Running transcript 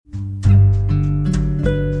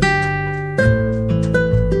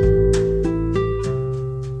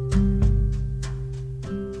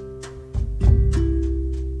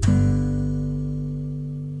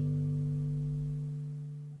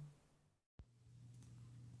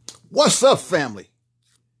What's up, family?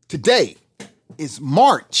 Today is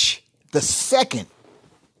March the 2nd,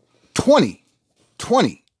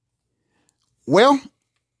 2020. Well,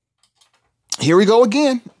 here we go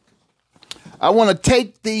again. I want to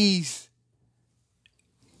take these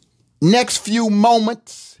next few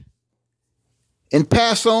moments and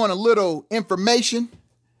pass on a little information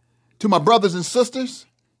to my brothers and sisters.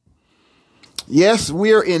 Yes,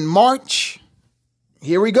 we're in March.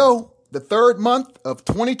 Here we go. The third month of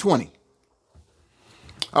 2020.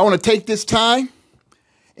 I want to take this time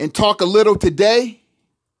and talk a little today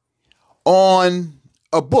on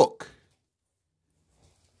a book.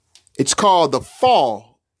 It's called The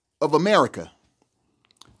Fall of America.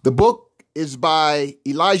 The book is by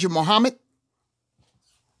Elijah Muhammad.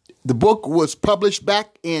 The book was published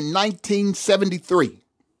back in 1973.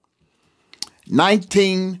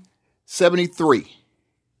 1973.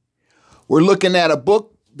 We're looking at a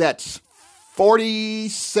book that's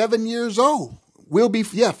 47 years old. Will be,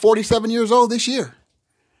 47 years old this year.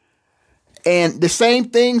 And the same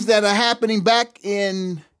things that are happening back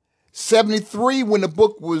in 73 when the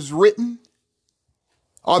book was written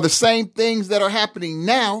are the same things that are happening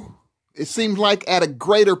now. It seems like at a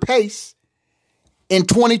greater pace in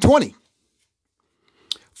 2020.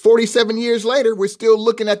 47 years later, we're still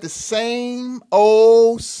looking at the same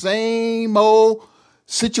old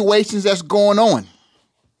situations that's going on.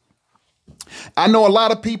 I know a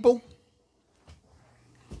lot of people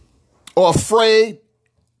are afraid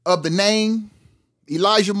of the name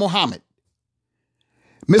Elijah Muhammad.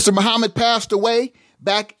 Mr. Muhammad passed away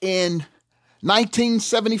back in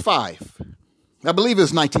 1975. I believe it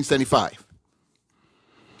was 1975.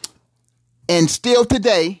 And still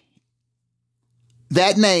today,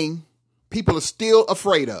 that name people are still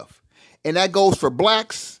afraid of. And that goes for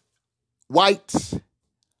blacks, whites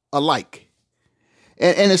alike.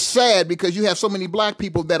 And it's sad because you have so many black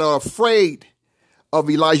people that are afraid of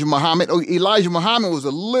Elijah Muhammad. Elijah Muhammad was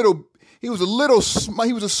he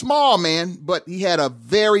was a small man, but he had a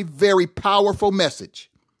very, very powerful message.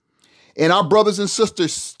 And our brothers and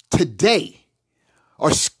sisters today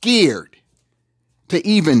are scared to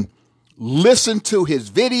even listen to his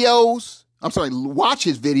videos. Watch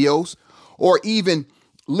his videos or even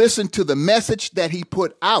listen to the message that he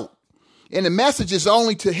put out. And the message is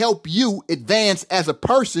only to help you advance as a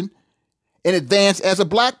person and advance as a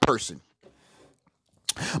black person.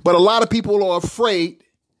 But a lot of people are afraid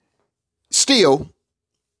still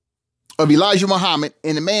of Elijah Muhammad,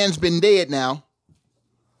 and the man's been dead now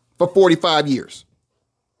for 45 years.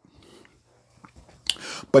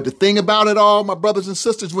 But the thing about it all, my brothers and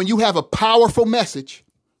sisters, when you have a powerful message,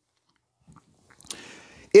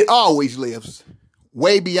 it always lives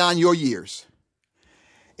way beyond your years.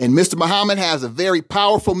 And Mr. Muhammad has a very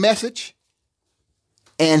powerful message,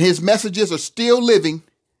 and his messages are still living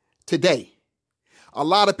today. A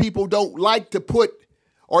lot of people don't like to put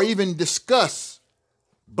or even discuss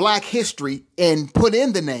black history and put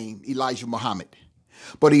in the name Elijah Muhammad.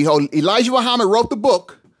 But Elijah Muhammad wrote the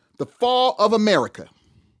book, The Fall of America.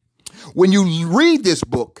 When you read this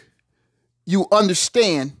book, you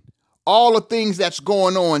understand all the things that's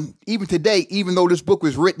going on, even today, even though this book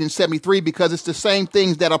was written in 73, because it's the same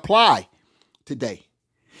things that apply today.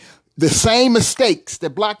 The same mistakes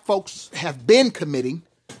that black folks have been committing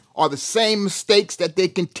are the same mistakes that they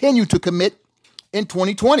continue to commit in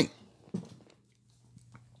 2020.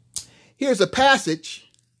 Here's a passage.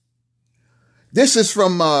 This is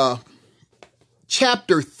from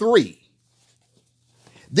chapter 3.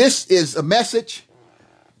 This is a message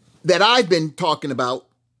that I've been talking about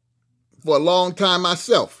for a long time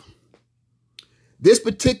myself. This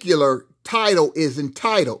particular title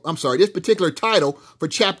for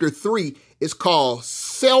chapter 3 is called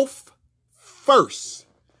Self First.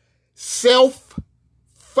 Self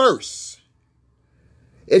first.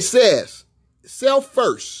 It says, self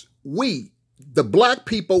first. We, the black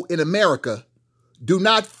people in America, do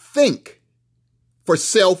not think for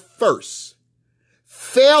self first.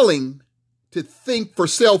 Failing to think for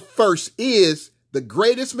self first is the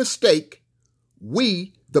greatest mistake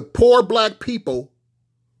we, the poor black people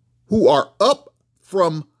who are up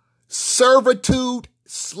from servitude,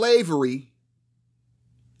 slavery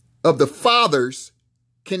of the fathers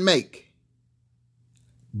can make.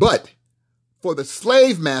 But for the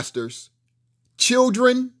slave masters,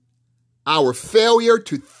 children, our failure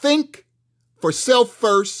to think for self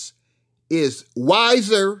first is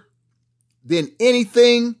wiser than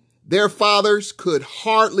anything their fathers could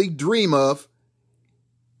hardly dream of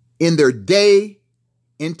in their day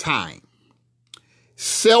and time.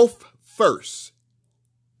 Self first.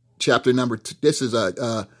 Chapter number 2.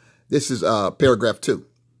 This is paragraph 2.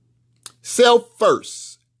 Self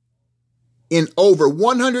first. In over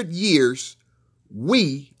 100 years,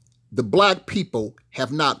 we, the black people,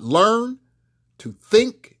 have not learned to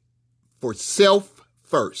think for self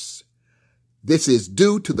first. This is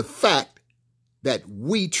due to the fact that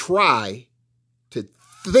we try to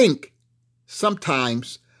think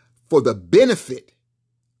sometimes for the benefit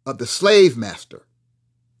of the slave master.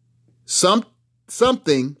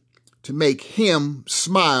 Something to make him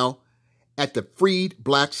smile at the freed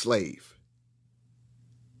black slave.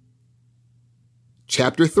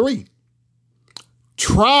 Chapter 3.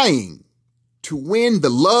 Trying to win the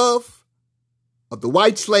love of the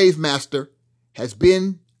white slave master has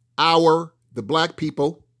been the black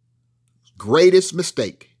people, greatest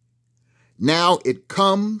mistake. Now it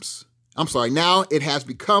has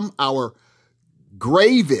become our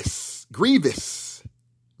grievous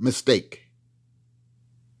mistake.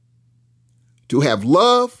 To have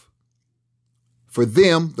love for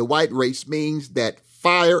them, the white race, means that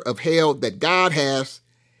fire of hell that God has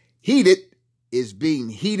heated is being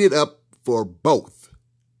heated up for both.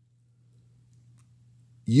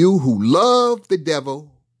 You who love the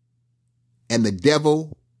devil and the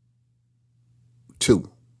devil too.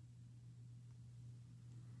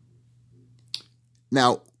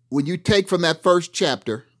 Now, when you take from that first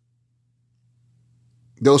chapter,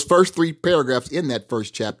 those first 3 paragraphs in that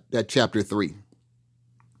first chapter, that chapter 3,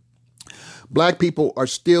 black people are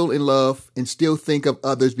still in love and still think of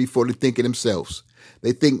others before they think of themselves.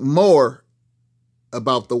 They think more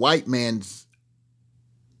about the white man's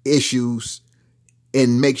issues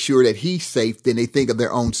and make sure that he's safe than they think of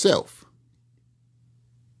their own self.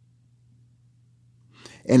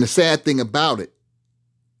 And the sad thing about it,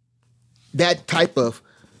 that type of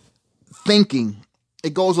thinking,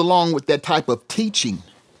 it goes along with that type of teaching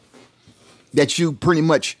that you pretty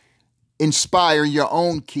much inspire your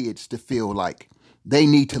own kids to feel like they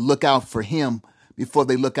need to look out for him before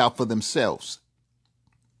they look out for themselves.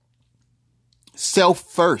 Self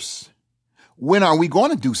first. When are we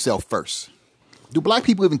going to do self first? Do black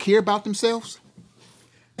people even care about themselves?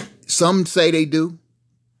 Some say they do,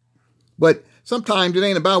 but sometimes it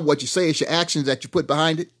ain't about what you say, it's your actions that you put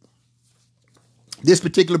behind it. This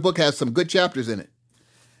particular book has some good chapters in it.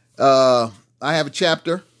 I have a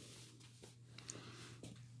chapter,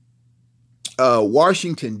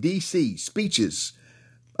 Washington, D.C., speeches,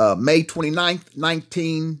 May 29th,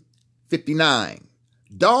 1959.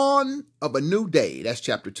 Dawn of a New Day. That's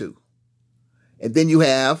chapter 2. And then you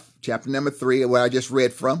have chapter number 3, where I just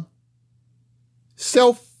read from.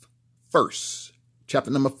 Self First.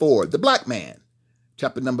 Chapter number 4, The Black Man.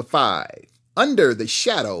 Chapter number 5, Under the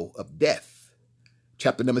Shadow of Death.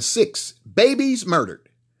 Chapter number 6, Babies Murdered.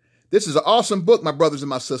 This is an awesome book, my brothers and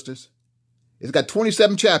my sisters. It's got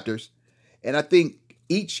 27 chapters, and I think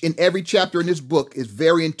each and every chapter in this book is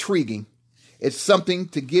very intriguing. It's something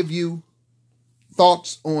to give you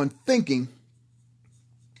thoughts on thinking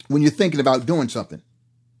when you're thinking about doing something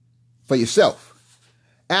for yourself.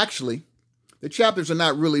 Actually, the chapters are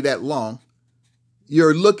not really that long.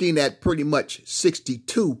 You're looking at pretty much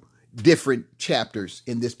 62 different chapters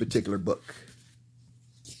in this particular book.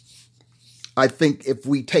 I think if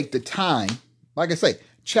we take the time, like I say,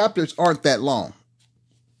 chapters aren't that long.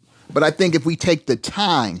 But I think if we take the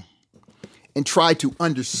time and try to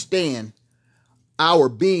understand our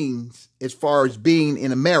beings as far as being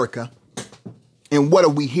in America and what are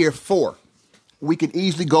we here for, we can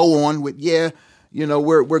easily go on with,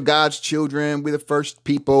 we're God's children, we're the first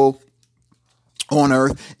people on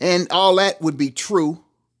earth, and all that would be true.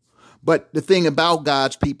 But the thing about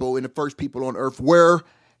God's people and the first people on earth, where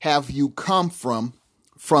have you come from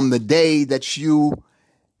the day that you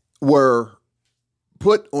were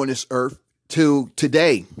put on this earth to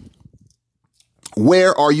today?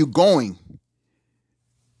 Where are you going?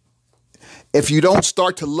 If you don't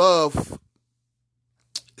start to love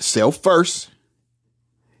self first,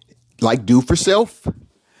 like do for self,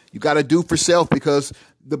 you got to do for self, because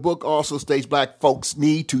the book also states black folks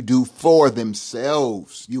need to do for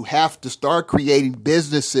themselves. You have to start creating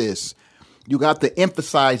businesses. You got to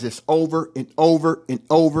emphasize this over and over and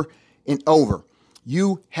over and over.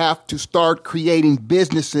 You have to start creating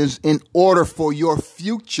businesses in order for your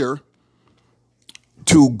future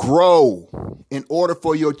to grow, in order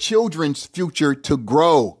for your children's future to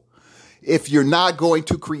grow. If you're not going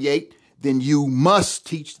to create, then you must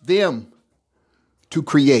teach them to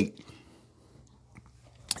create.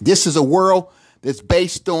 This is a world that's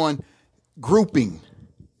based on grouping.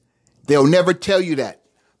 They'll never tell you that.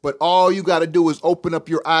 But all you got to do is open up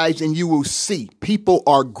your eyes and you will see people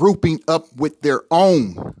are grouping up with their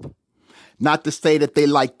own. Not to say that they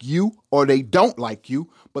like you or they don't like you,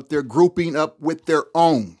 but they're grouping up with their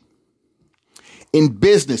own. In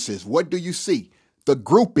businesses, what do you see? The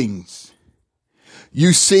groupings.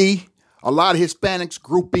 You see a lot of Hispanics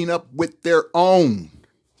grouping up with their own.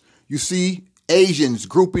 You see Asians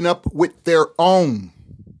grouping up with their own.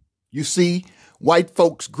 You see white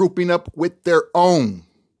folks grouping up with their own.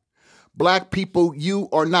 Black people, you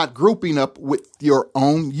are not grouping up with your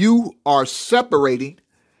own. You are separating,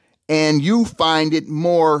 and you find it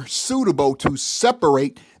more suitable to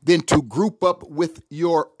separate than to group up with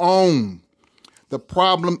your own. The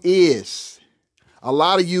problem is, a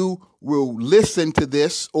lot of you will listen to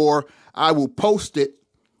this, or I will post it,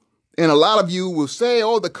 and a lot of you will say,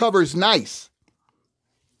 oh, the cover is nice.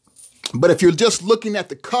 But if you're just looking at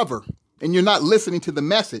the cover and you're not listening to the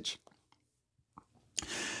message,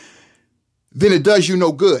 then it does you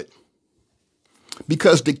no good.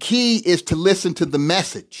 Because the key is to listen to the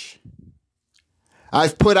message.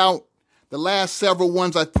 I've put out the last several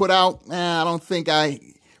ones I've put out. I don't think I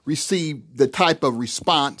received the type of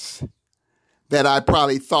response that I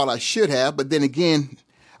probably thought I should have. But then again,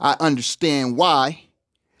 I understand why.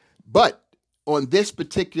 But on this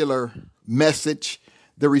particular message,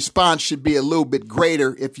 the response should be a little bit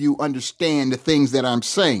greater if you understand the things that I'm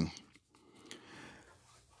saying.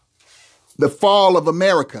 The fall of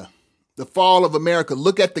America. The fall of America.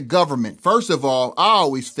 Look at the government. First of all, I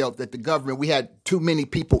always felt that the government, we had too many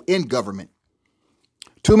people in government.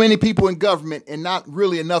 Too many people in government and not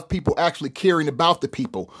really enough people actually caring about the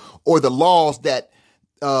people or the laws that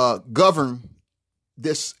govern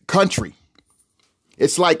this country.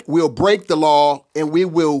 It's like we'll break the law and we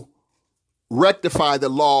will rectify the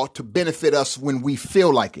law to benefit us when we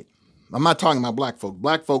feel like it. I'm not talking about black folks.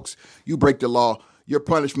 Black folks, you break the law, your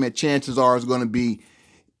punishment chances are is going to be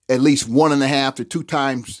at least 1.5 to 2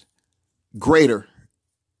 times greater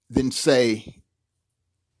than, say,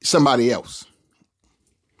 somebody else.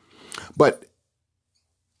 But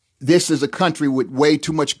this is a country with way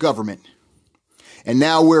too much government. And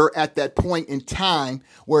now we're at that point in time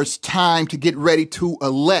where it's time to get ready to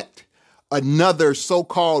elect another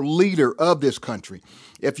so-called leader of this country.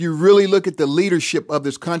 If you really look at the leadership of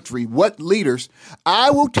this country, what leaders,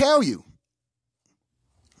 I will tell you,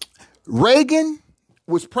 Reagan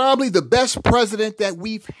was probably the best president that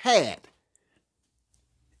we've had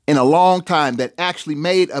in a long time, that actually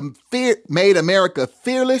made America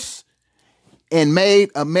fearless and made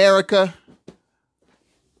America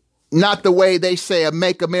not the way they say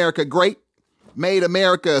make America great, made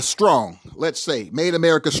America strong. Let's say made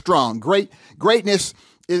America strong. Greatness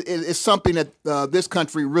is something that this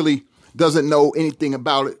country really doesn't know anything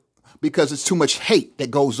about it, because it's too much hate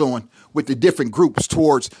that goes on with the different groups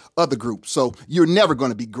towards other groups. So you're never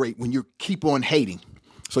going to be great when you keep on hating.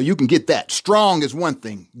 So you can get that. Strong is one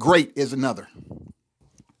thing. Great is another.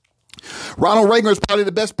 Ronald Reagan is probably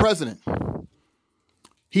the best president.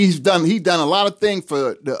 He's done a lot of things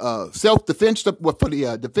for the self-defense, for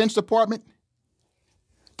the Defense Department,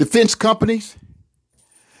 defense companies.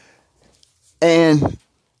 And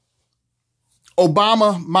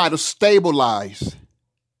Obama might have stabilized,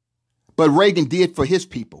 but Reagan did for his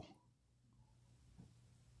people.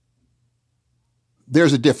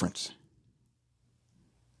 There's a difference.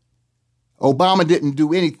 Obama didn't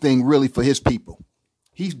do anything really for his people.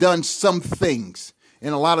 He's done some things,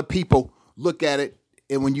 and a lot of people look at it,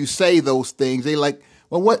 and when you say those things, they like,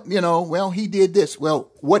 well, he did this.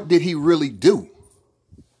 Well, what did he really do?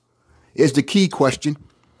 Is the key question.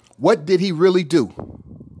 What did he really do?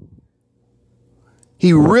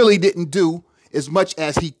 He really didn't do as much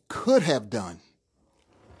as he could have done.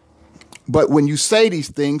 But when you say these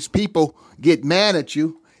things, people get mad at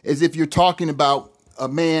you as if you're talking about a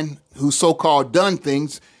man who so-called done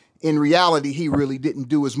things. In reality, he really didn't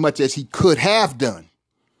do as much as he could have done.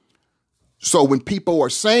 So when people are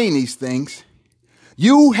saying these things,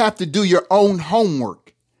 you have to do your own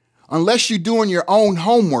homework. Unless you're doing your own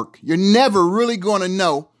homework, you're never really going to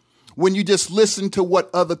know when you just listen to what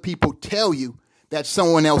other people tell you that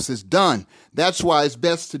someone else has done. That's why it's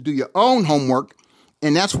best to do your own homework.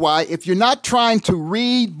 And that's why if you're not trying to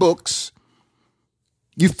read books,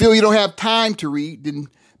 you feel you don't have time to read, then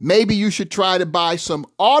maybe you should try to buy some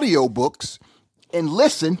audio books and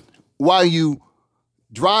listen while you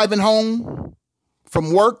driving home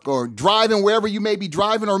from work or driving wherever you may be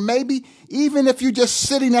driving, or maybe even if you're just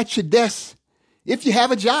sitting at your desk, if you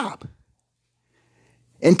have a job,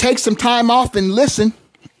 and take some time off and listen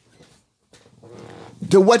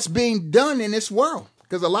to what's being done in this world.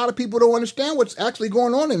 Because a lot of people don't understand what's actually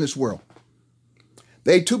going on in this world.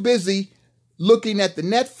 They're too busy looking at the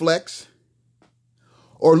Netflix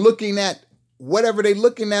or looking at whatever they're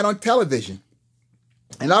looking at on television.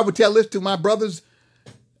 And I would tell this to my brothers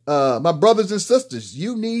and sisters.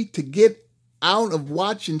 You need to get out of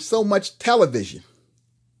watching so much television.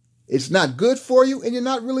 It's not good for you, and you're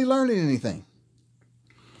not really learning anything.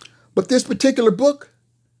 But this particular book,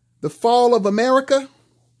 The Fall of America,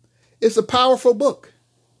 is a powerful book.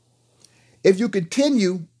 If you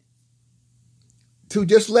continue to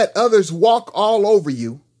just let others walk all over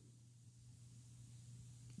you,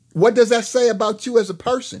 what does that say about you as a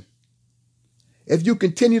person? If you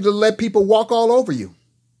continue to let people walk all over you.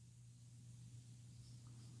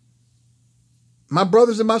 My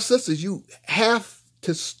brothers and my sisters, you have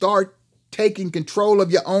to start taking control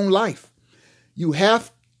of your own life. You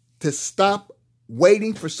have to stop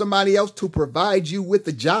waiting for somebody else to provide you with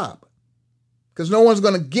a job, because no one's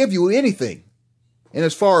going to give you anything. And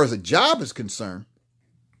as far as a job is concerned,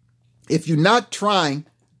 if you're not trying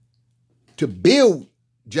to build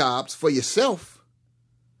jobs for yourself,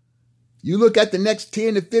 you look at the next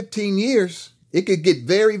 10 to 15 years, it could get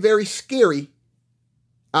very, very scary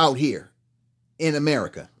out here in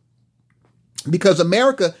America. Because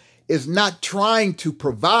America is not trying to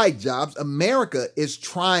provide jobs. America is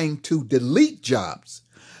trying to delete jobs.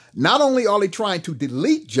 Not only are they trying to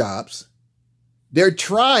delete jobs, they're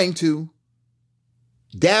trying to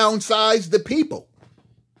downsize the people.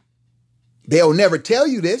 They'll never tell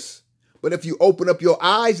you this, but if you open up your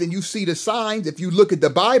eyes and you see the signs, if you look at the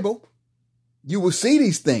Bible, you will see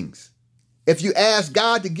these things. If you ask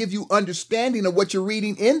God to give you understanding of what you're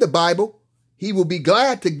reading in the Bible, He will be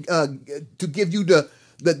glad to give you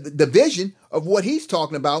the vision of what He's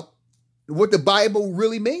talking about, what the Bible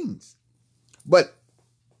really means. But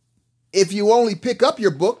if you only pick up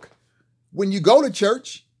your book when you go to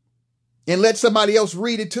church and let somebody else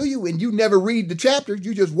read it to you, and you never read the chapters,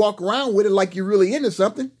 you just walk around with it like you're really into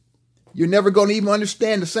something, you're never going to even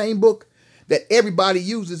understand the same book that everybody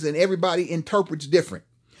uses and everybody interprets different.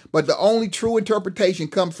 But the only true interpretation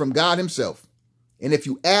comes from God Himself. And if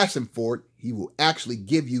you ask Him for it, He will actually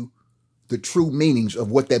give you the true meanings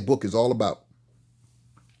of what that book is all about.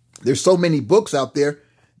 There's so many books out there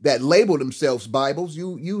that label themselves Bibles.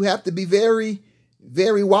 You have to be very,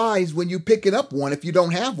 very wise when you picking up one. If you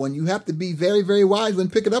don't have one, you have to be very, very wise when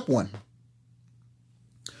picking up one.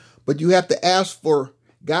 But you have to ask for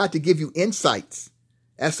God to give you insights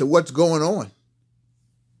as to what's going on.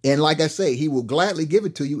 And like I say, He will gladly give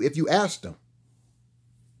it to you if you ask Him.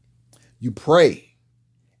 You pray.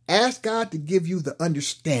 Ask God to give you the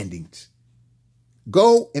understandings.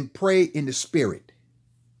 Go and pray in the Spirit,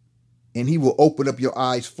 and He will open up your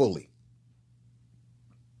eyes fully.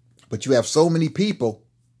 But you have so many people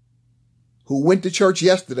who went to church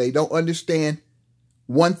yesterday, don't understand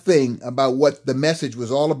one thing about what the message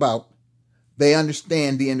was all about. They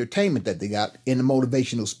understand the entertainment that they got in the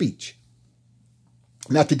motivational speech.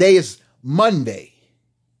 Now, today is Monday.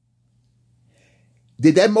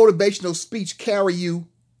 Did that motivational speech carry you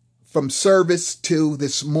from service to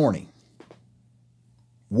this morning?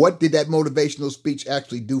 What did that motivational speech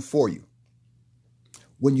actually do for you?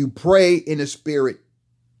 When you pray in the Spirit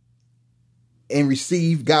and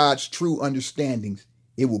receive God's true understandings,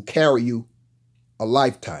 it will carry you a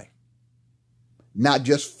lifetime. Not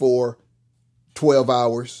just for 12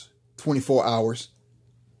 hours, 24 hours,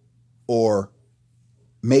 or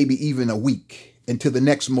maybe even a week until the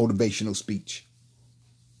next motivational speech.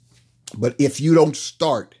 But if you don't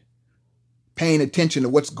start paying attention to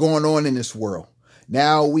what's going on in this world,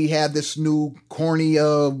 now we have this new corny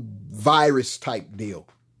virus type deal.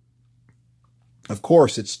 Of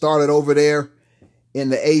course, it started over there in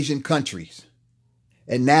the Asian countries.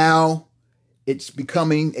 And now it's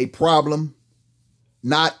becoming a problem,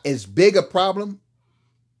 not as big a problem,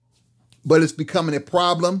 but it's becoming a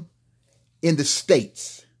problem in the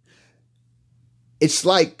States. It's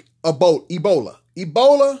like Ebola.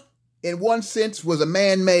 Ebola, in one sense, was a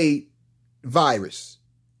man-made virus.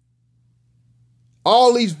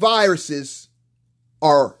 All these viruses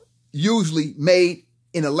are usually made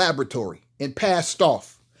in a laboratory and passed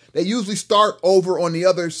off. They usually start over on the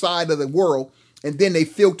other side of the world, and then they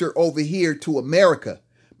filter over here to America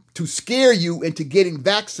to scare you into getting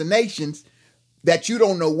vaccinations that you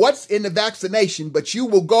don't know what's in the vaccination, but you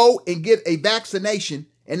will go and get a vaccination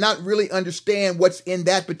and not really understand what's in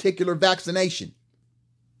that particular vaccination.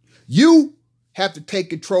 You have to take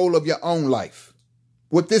control of your own life.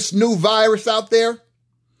 With this new virus out there,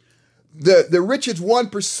 the richest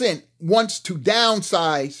 1% wants to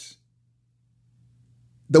downsize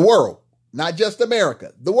the world, not just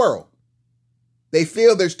America, the world. They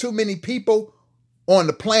feel there's too many people on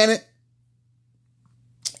the planet,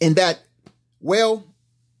 and that, well,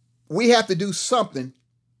 we have to do something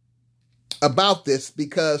about this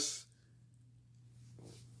because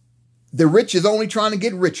the rich is only trying to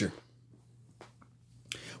get richer.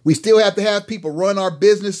 We still have to have people run our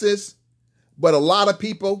businesses, but a lot of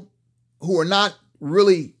people who are not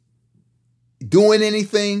really doing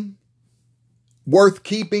anything worth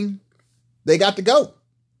keeping, they got to go.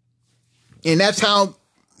 And that's how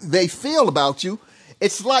they feel about you.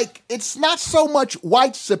 It's like, it's not so much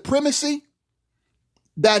white supremacy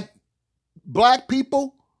that black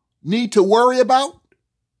people need to worry about.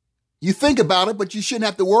 You think about it, but you shouldn't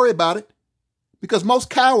have to worry about it because most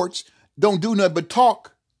cowards don't do nothing but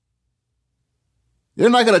talk. They're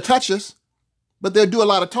not going to touch us, but they'll do a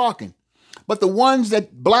lot of talking. But the ones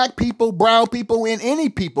that black people, brown people, and any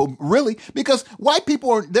people really, because white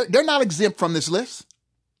people they're not exempt from this list,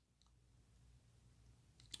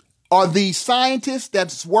 are the scientists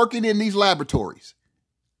that's working in these laboratories.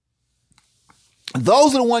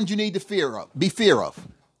 Those are the ones you need to be fear of.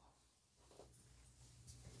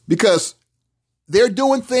 Because they're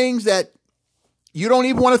doing things that you don't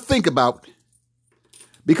even want to think about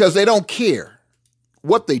because they don't care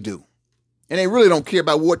what they do. And they really don't care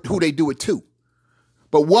about who they do it to.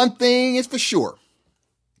 But one thing is for sure.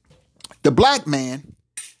 The black man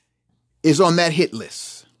is on that hit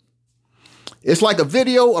list. It's like a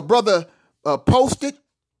video a brother posted,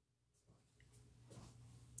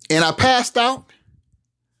 and I passed out,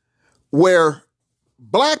 where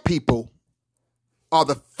black people are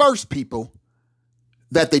the first people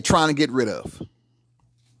that they're trying to get rid of.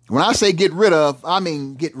 When I say get rid of, I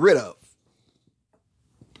mean get rid of.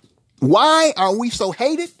 Why are we so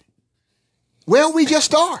hated? Well, we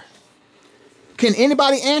just are. Can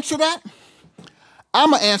anybody answer that?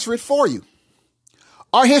 I'm going to answer it for you.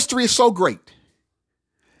 Our history is so great.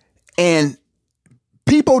 And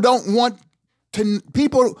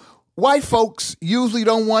white folks usually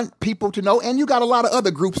don't want people to know. And you got a lot of other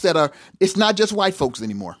groups it's not just white folks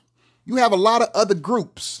anymore. You have a lot of other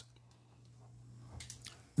groups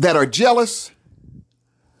that are jealous.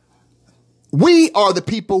 We are the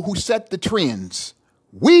people who set the trends.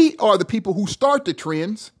 We are the people who start the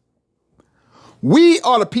trends. We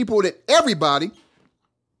are the people that everybody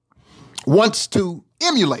wants to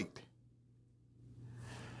emulate.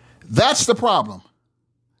 That's the problem.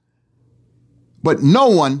 But no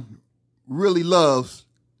one really loves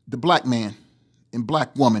the black man and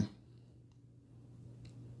black woman.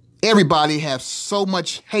 Everybody has so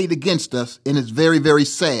much hate against us, and it's very, very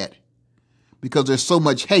sad because there's so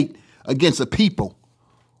much hate against a people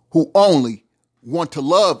who only want to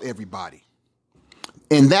love everybody.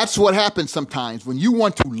 And that's what happens sometimes. When you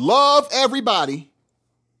want to love everybody,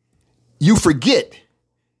 you forget.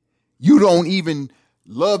 You don't even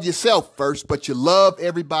love yourself first, but you love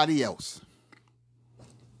everybody else.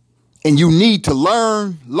 And you need to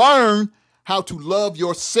learn how to love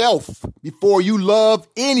yourself before you love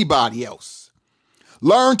anybody else.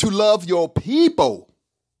 Learn to love your people.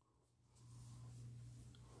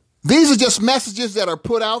 These are just messages that are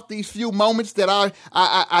put out, these few moments that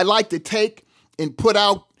I like to take and put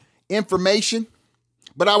out information.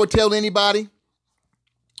 But I would tell anybody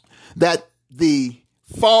that the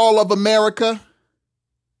fall of America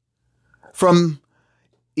from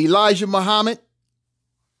Elijah Muhammad,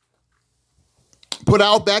 put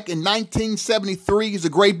out back in 1973, is a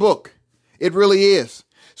great book. It really is.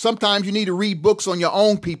 Sometimes you need to read books on your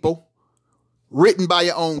own people, written by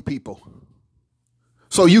your own people,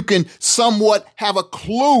 so you can somewhat have a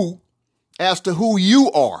clue as to who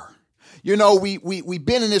you are. You know, we've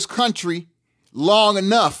been in this country long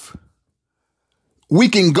enough. We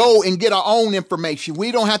can go and get our own information.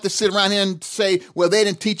 We don't have to sit around here and say, well, they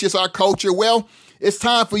didn't teach us our culture. Well, it's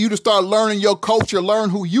time for you to start learning your culture, learn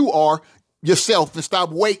who you are yourself, and stop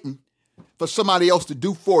waiting for somebody else to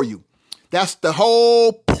do for you. That's the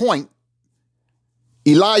whole point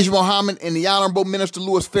Elijah Muhammad and the Honorable Minister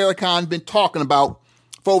Louis Farrakhan been talking about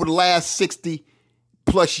for over the last 60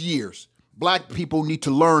 plus years. Black people need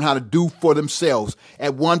to learn how to do for themselves.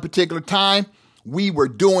 At one particular time, we were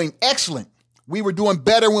doing excellent. We were doing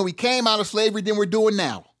better when we came out of slavery than we're doing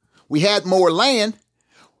now. We had more land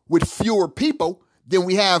with fewer people than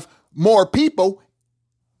we have more people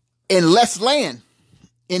and less land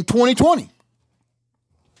in 2020.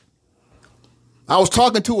 I was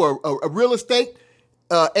talking to a real estate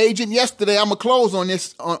agent yesterday. I'm going to close on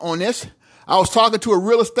this. I was talking to a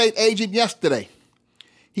real estate agent yesterday.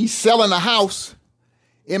 He's selling a house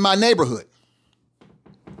in my neighborhood.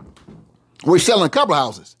 We're selling a couple of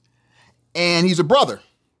houses. And he's a brother.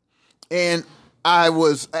 And I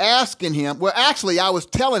was asking him, I was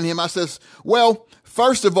telling him, I says, well,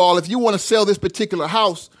 first of all, if you want to sell this particular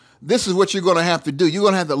house, this is what you're going to have to do. You're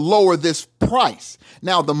going to have to lower this price.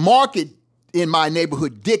 Now, the market in my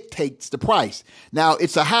neighborhood dictates the price. Now,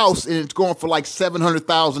 it's a house and it's going for like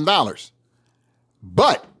 $700,000.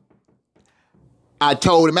 But I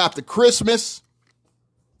told him after Christmas,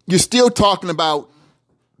 you're still talking about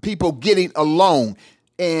people getting a loan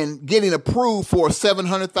and getting approved for a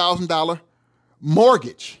 $700,000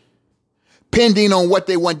 mortgage, pending on what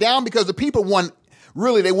they want down, because the people want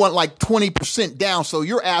like 20% down. So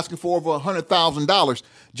you're asking for over $100,000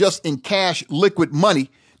 just in cash, liquid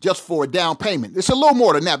money, just for a down payment. It's a little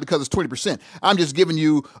more than that because it's 20%. I'm just giving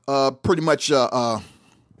you pretty much.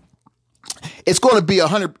 It's going to be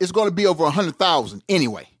It's going to be over 100,000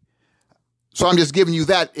 anyway. So I'm just giving you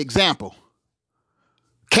that example.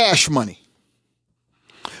 Cash money.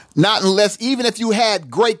 Not unless, even if you had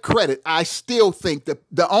great credit, I still think that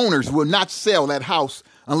the owners will not sell that house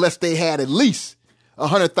unless they had at least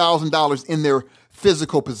 $100,000 in their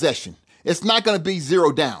physical possession. It's not going to be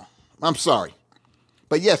zero down. I'm sorry.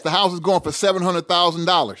 But yes, the house is going for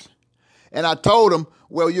 $700,000. And I told him,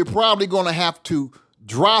 well, you're probably going to have to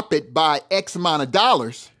drop it by X amount of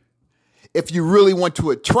dollars if you really want to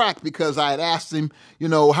attract, because I had asked him,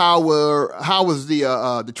 how was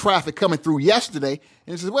the traffic coming through yesterday?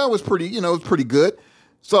 And he said, well, it was pretty good.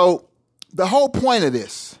 So the whole point of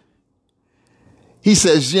this, he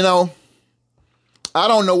says, I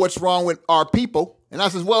don't know what's wrong with our people. And I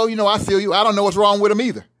says, well, I feel you. I don't know what's wrong with them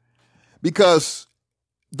either, because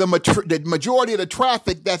the majority of the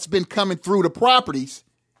traffic that's been coming through the properties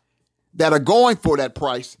that are going for that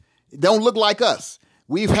price don't look like us.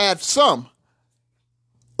 We've had some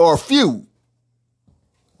or a few,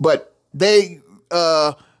 but it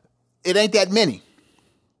ain't that many.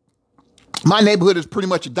 My neighborhood is pretty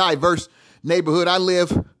much a diverse neighborhood. I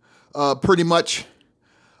live pretty much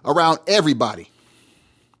around everybody.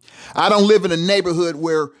 I don't live in a neighborhood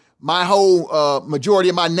where my whole majority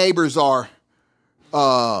of my neighbors are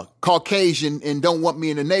Caucasian and don't want me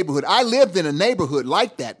in the neighborhood. I lived in a neighborhood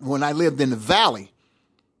like that when I lived in the valley.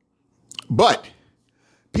 But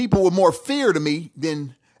people were more feared of me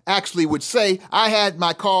than actually would say. I had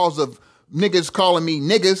my calls of niggas calling me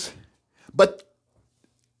niggas, but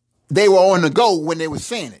they were on the go when they were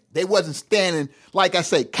saying it. They wasn't standing. Like I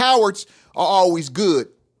say, cowards are always good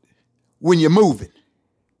when you're moving.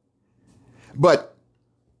 But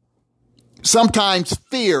sometimes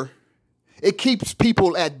fear, it keeps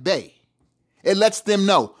people at bay. It lets them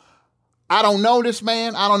know, I don't know this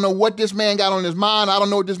man. I don't know what this man got on his mind. I don't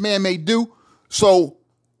know what this man may do. So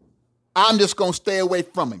I'm just going to stay away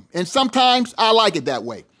from him. And sometimes I like it that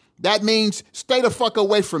way. That means stay the fuck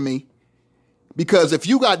away from me. Because if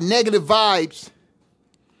you got negative vibes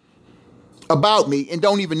about me and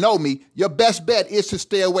don't even know me, your best bet is to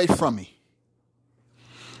stay away from me.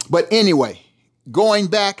 But anyway, going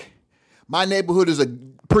back, my neighborhood is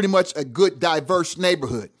pretty much a good, diverse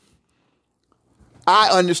neighborhood. I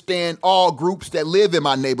understand all groups that live in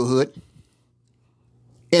my neighborhood,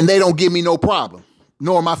 and they don't give me no problem,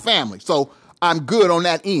 nor my family. So I'm good on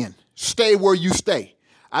that end. Stay where you stay.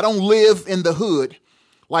 I don't live in the hood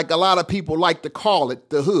like a lot of people like to call it,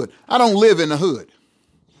 the hood. I don't live in the hood.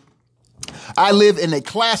 I live in a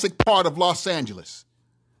classic part of Los Angeles.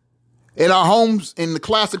 And our homes in the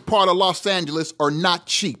classic part of Los Angeles are not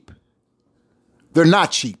cheap. They're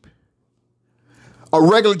not cheap. A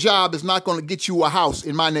regular job is not going to get you a house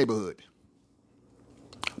in my neighborhood.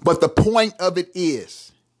 But the point of it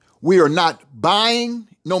is, we are not buying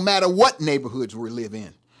no matter what neighborhoods we live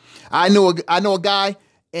in. I know a guy,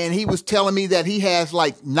 and he was telling me that he has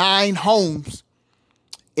like 9 homes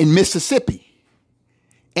in Mississippi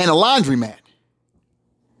and a laundromat.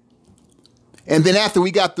 And then after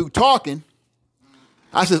we got through talking,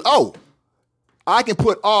 I said, oh, I can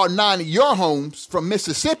put all 9 of your homes from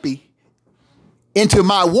Mississippi into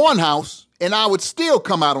my one house, and I would still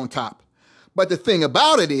come out on top. But the thing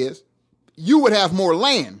about it is, you would have more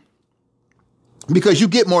land. Because you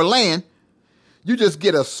get more land, you just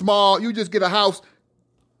get a house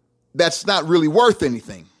that's not really worth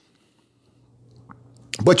anything.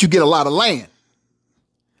 But you get a lot of land.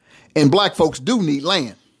 And black folks do need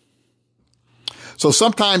land. So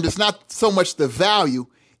sometimes it's not so much the value,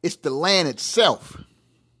 it's the land itself.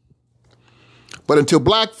 But until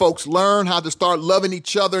black folks learn how to start loving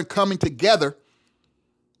each other and coming together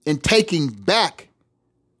and taking back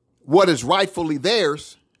what is rightfully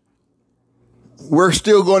theirs, we're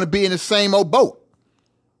still going to be in the same old boat.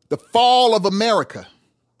 The fall of America.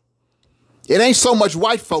 It ain't so much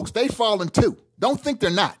white folks. They falling too. Don't think they're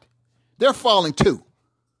not. They're falling too.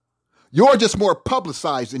 You're just more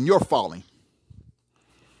publicized than you're falling.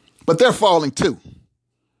 But they're falling too.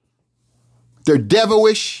 Their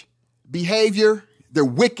devilish behavior, their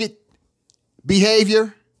wicked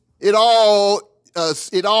behavior, it all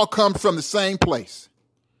comes from the same place.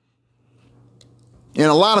 And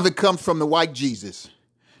a lot of it comes from the white Jesus.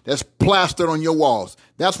 that's plastered on your walls.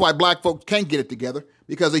 That's why black folks can't get it together,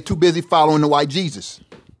 because they're too busy following the white Jesus.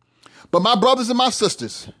 But my brothers and my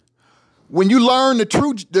sisters, when you learn the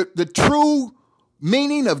true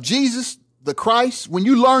meaning of Jesus, the Christ, when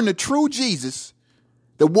you learn the true Jesus,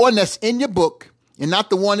 the one that's in your book and not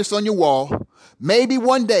the one that's on your wall, maybe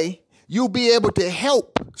one day you'll be able to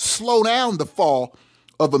help slow down the fall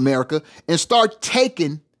of America and start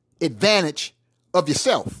taking advantage of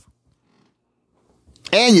yourself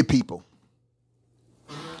and your people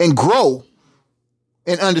and grow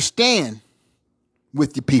and understand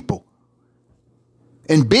with your people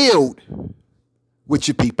and build with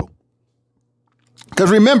your people.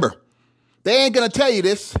 Because remember, they ain't going to tell you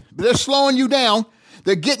this, but they're slowing you down.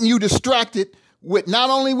 They're getting you distracted with not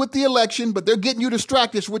only with the election, but they're getting you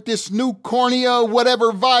distracted with this new cornea,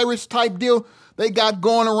 whatever virus type deal they got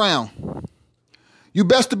going around. You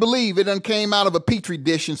best to believe it done came out of a petri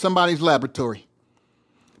dish in somebody's laboratory.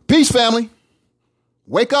 Peace, family.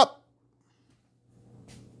 Wake up.